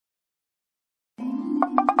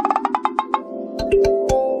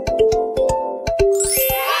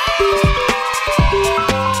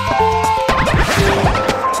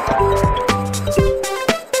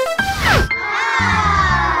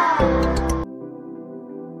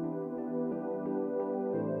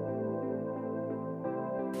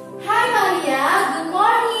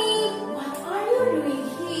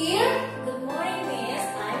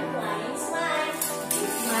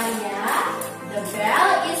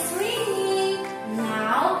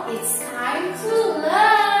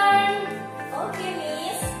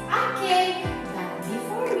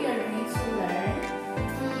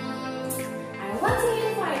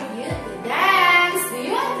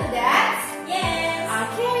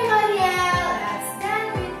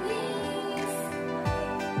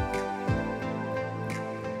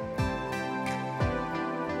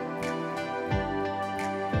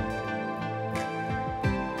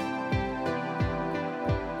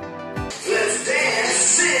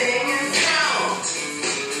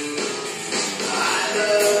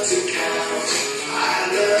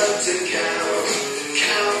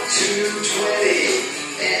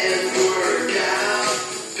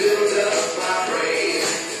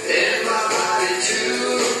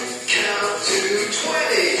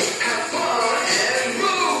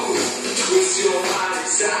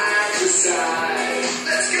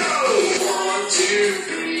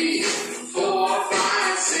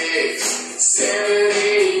7,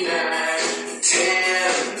 8, 9,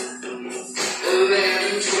 10,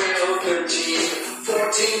 11, 12, 13, 14,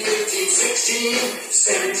 15, 16,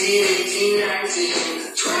 17, 18,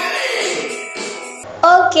 19, 20.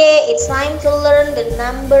 Okay, it's time to learn the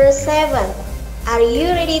number 7. Are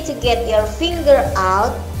you ready to get your finger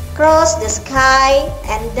out, cross the sky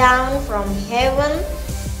and down from heaven?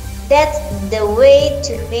 That's the way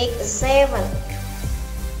to make a 7.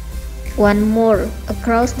 One more,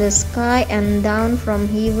 across the sky and down from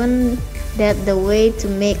heaven. That's the way to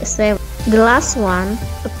make a 7. The last one,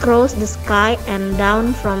 across the sky and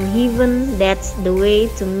down from heaven. That's the way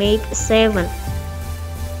to make a 7.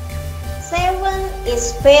 7 is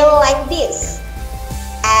spelled like this: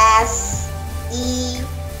 S E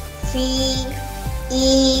V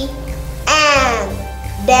E N.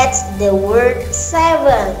 That's the word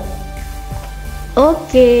 7.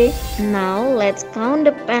 Okay, now let's count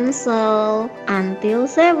the pencil until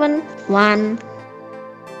 7. 1,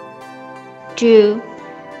 2,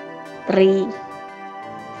 3,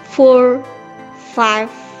 4,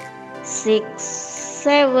 5, 6,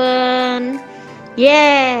 7.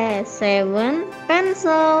 Yeah, 7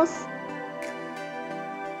 pencils.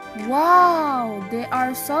 Wow, there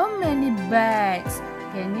are so many bags.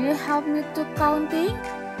 Can you help me to counting?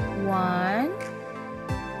 1,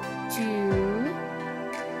 2,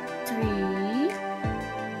 3,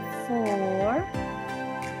 4,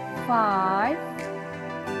 5,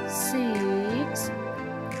 6,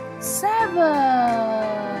 7.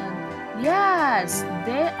 Yes,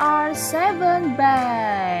 there are 7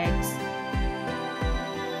 bags.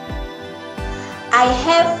 I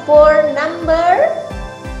have 4 numbers.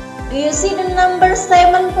 Do you see the number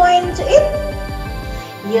 7 point to it?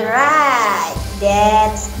 You're right.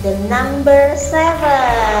 That's the number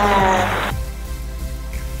 7.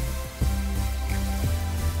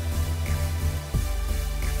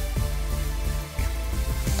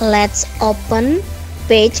 Let's open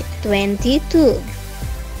page 22.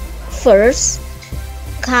 First,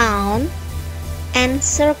 count and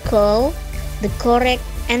circle the correct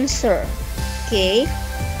answer. Okay,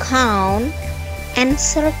 count and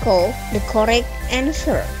circle the correct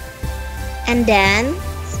answer. And then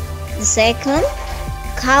the second,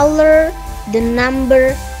 color the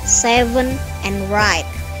number 7 and write.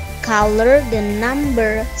 Color the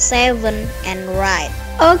number 7 and write.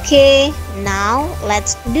 Okay, now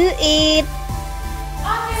let's do it.